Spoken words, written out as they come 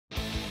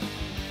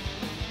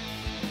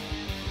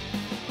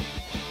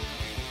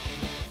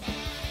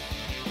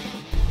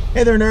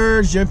Hey there,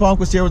 nerds. Jim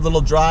Palmquist here with a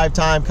little drive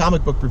time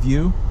comic book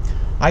review.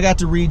 I got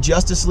to read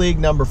Justice League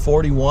number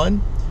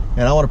 41,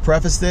 and I want to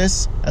preface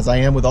this, as I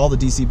am with all the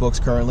DC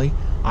books currently.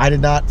 I did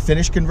not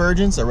finish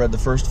Convergence. I read the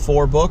first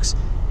 4 books,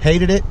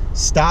 hated it,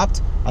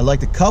 stopped. I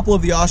liked a couple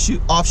of the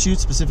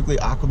offshoots, specifically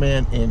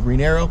Aquaman and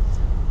Green Arrow,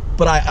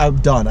 but I'm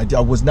done. I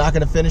was not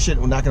going to finish it.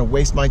 I'm not going to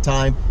waste my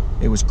time.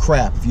 It was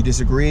crap. If you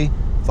disagree,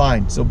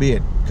 fine, so be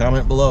it.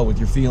 Comment below with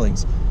your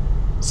feelings.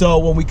 So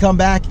when we come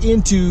back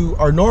into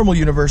our normal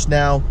universe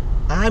now,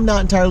 I'm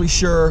not entirely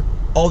sure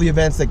all the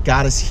events that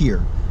got us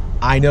here.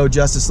 I know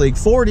Justice League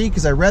 40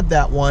 because I read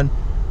that one,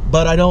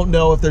 but I don't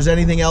know if there's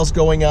anything else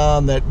going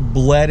on that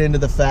bled into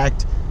the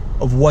fact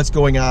of what's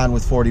going on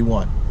with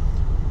 41.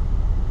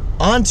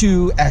 On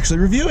to actually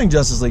reviewing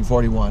Justice League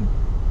 41.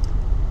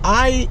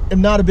 I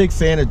am not a big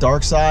fan of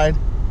Darkseid,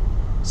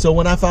 so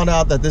when I found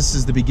out that this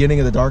is the beginning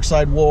of the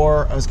Darkseid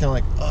War, I was kind of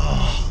like,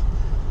 ugh.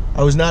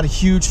 I was not a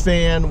huge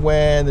fan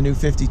when the New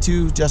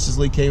 52 Justice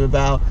League came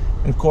about,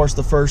 and of course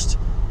the first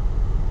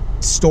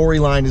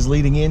storyline is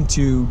leading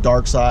into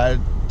Darkseid.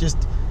 Just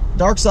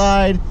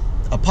Darkseid,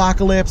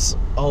 Apocalypse,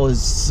 all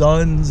his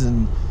sons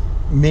and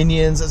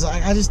minions.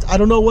 I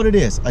don't know what it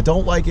is. I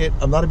don't like it.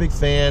 I'm not a big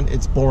fan.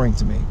 It's boring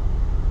to me.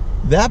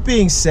 That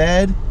being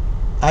said,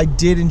 I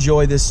did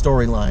enjoy this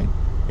storyline.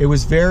 It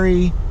was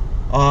very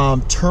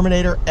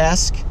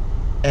Terminator-esque,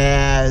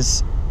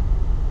 as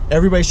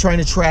everybody's trying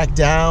to track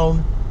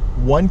down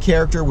one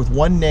character with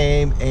one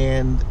name,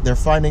 and they're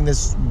finding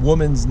this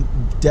woman's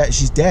dead.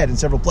 She's dead in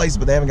several places,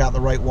 but they haven't gotten the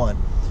right one.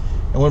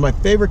 And one of my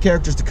favorite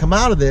characters to come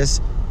out of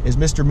this is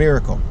Mr.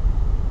 Miracle.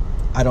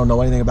 I don't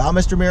know anything about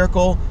Mr.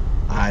 Miracle.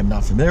 I'm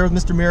not familiar with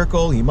Mr.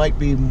 Miracle. He might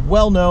be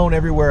well known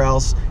everywhere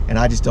else, and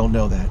I just don't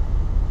know that.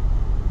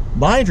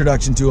 My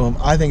introduction to him,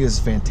 I think, is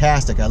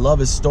fantastic. I love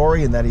his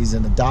story and that he's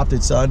an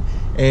adopted son,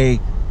 a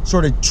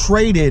sort of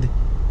traded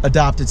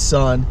adopted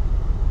son.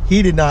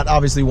 He did not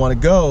obviously want to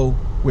go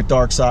with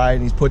Darkseid,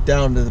 and he's put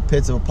down to the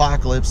pits of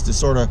Apocalypse to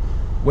sort of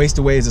waste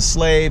away as a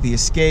slave. He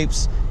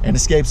escapes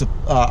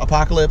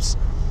Apocalypse,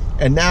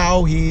 and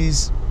now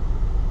he's,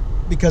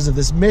 because of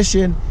this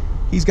mission,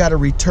 he's got to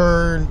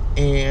return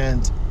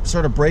and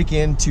sort of break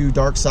into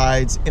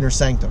Darkseid's inner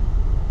sanctum,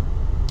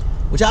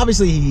 which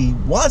obviously he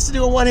wants to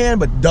do in one hand,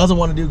 but doesn't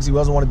want to do because he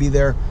doesn't want to be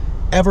there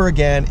ever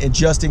again, and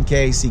just in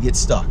case he gets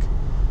stuck.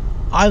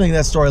 I think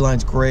that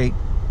storyline's great.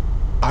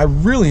 I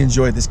really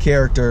enjoyed this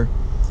character.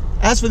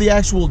 As for the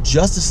actual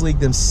Justice League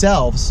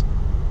themselves,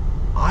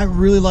 I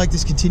really like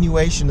this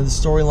continuation of the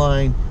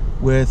storyline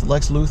with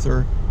Lex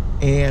Luthor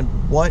and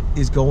what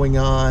is going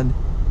on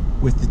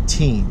with the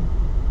team.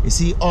 Is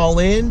he all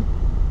in?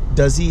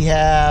 Does he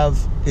have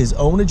his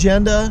own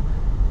agenda?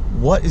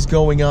 What is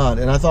going on?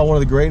 And I thought one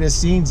of the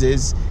greatest scenes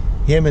is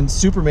him and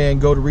Superman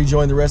go to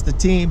rejoin the rest of the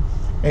team,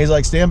 and he's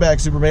like, "Stand back,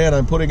 Superman,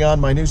 I'm putting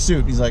on my new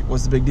suit." He's like,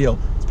 "What's the big deal?"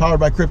 "It's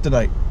powered by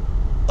kryptonite."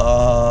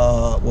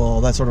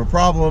 Well, that's sort of a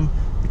problem,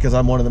 because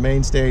I'm one of the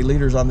mainstay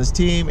leaders on this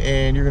team,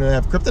 and you're going to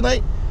have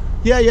kryptonite?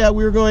 Yeah,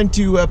 we were going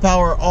to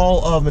power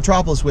all of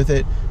Metropolis with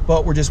it,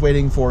 but we're just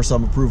waiting for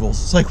some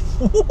approvals. It's like,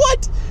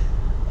 what?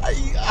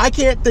 I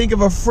can't think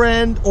of a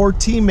friend or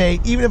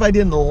teammate, even if I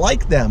didn't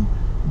like them,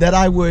 that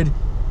I would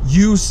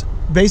use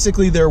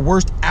basically their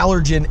worst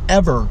allergen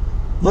ever,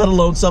 let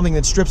alone something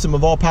that strips them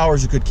of all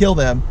powers that could kill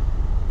them,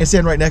 and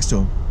stand right next to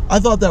him. I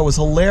thought that was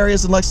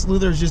hilarious, and Lex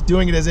Luthor is just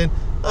doing it as in,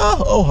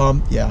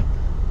 yeah.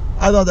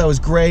 I thought that was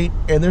great,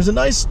 and there's a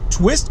nice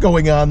twist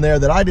going on there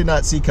that I did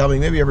not see coming.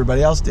 Maybe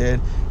everybody else did,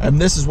 and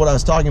this is what I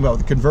was talking about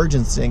with the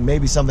Convergence thing.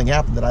 Maybe something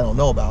happened that I don't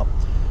know about,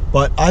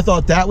 but I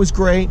thought that was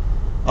great.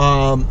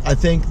 I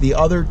think the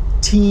other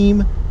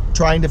team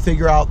trying to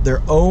figure out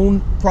their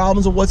own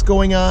problems of what's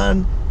going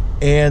on,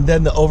 and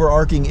then the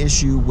overarching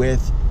issue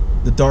with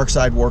the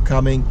Darkseid War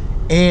coming,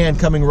 and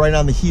coming right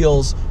on the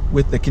heels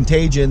with the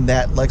contagion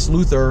that Lex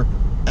Luthor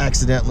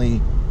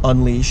accidentally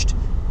unleashed.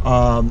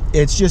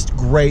 It's just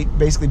great,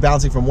 basically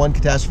bouncing from one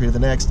catastrophe to the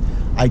next.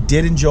 I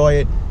did enjoy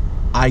it.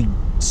 I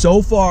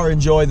so far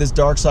enjoy this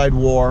Darkseid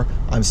War.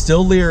 I'm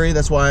still leery,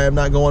 that's why I'm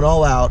not going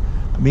all out,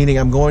 meaning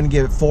I'm going to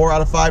give it 4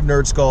 out of 5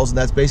 nerd skulls, and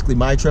that's basically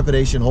my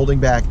trepidation holding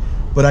back.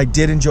 But I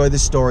did enjoy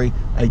this story.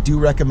 I do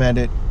recommend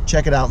it.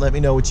 Check it out and let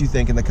me know what you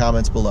think in the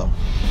comments below.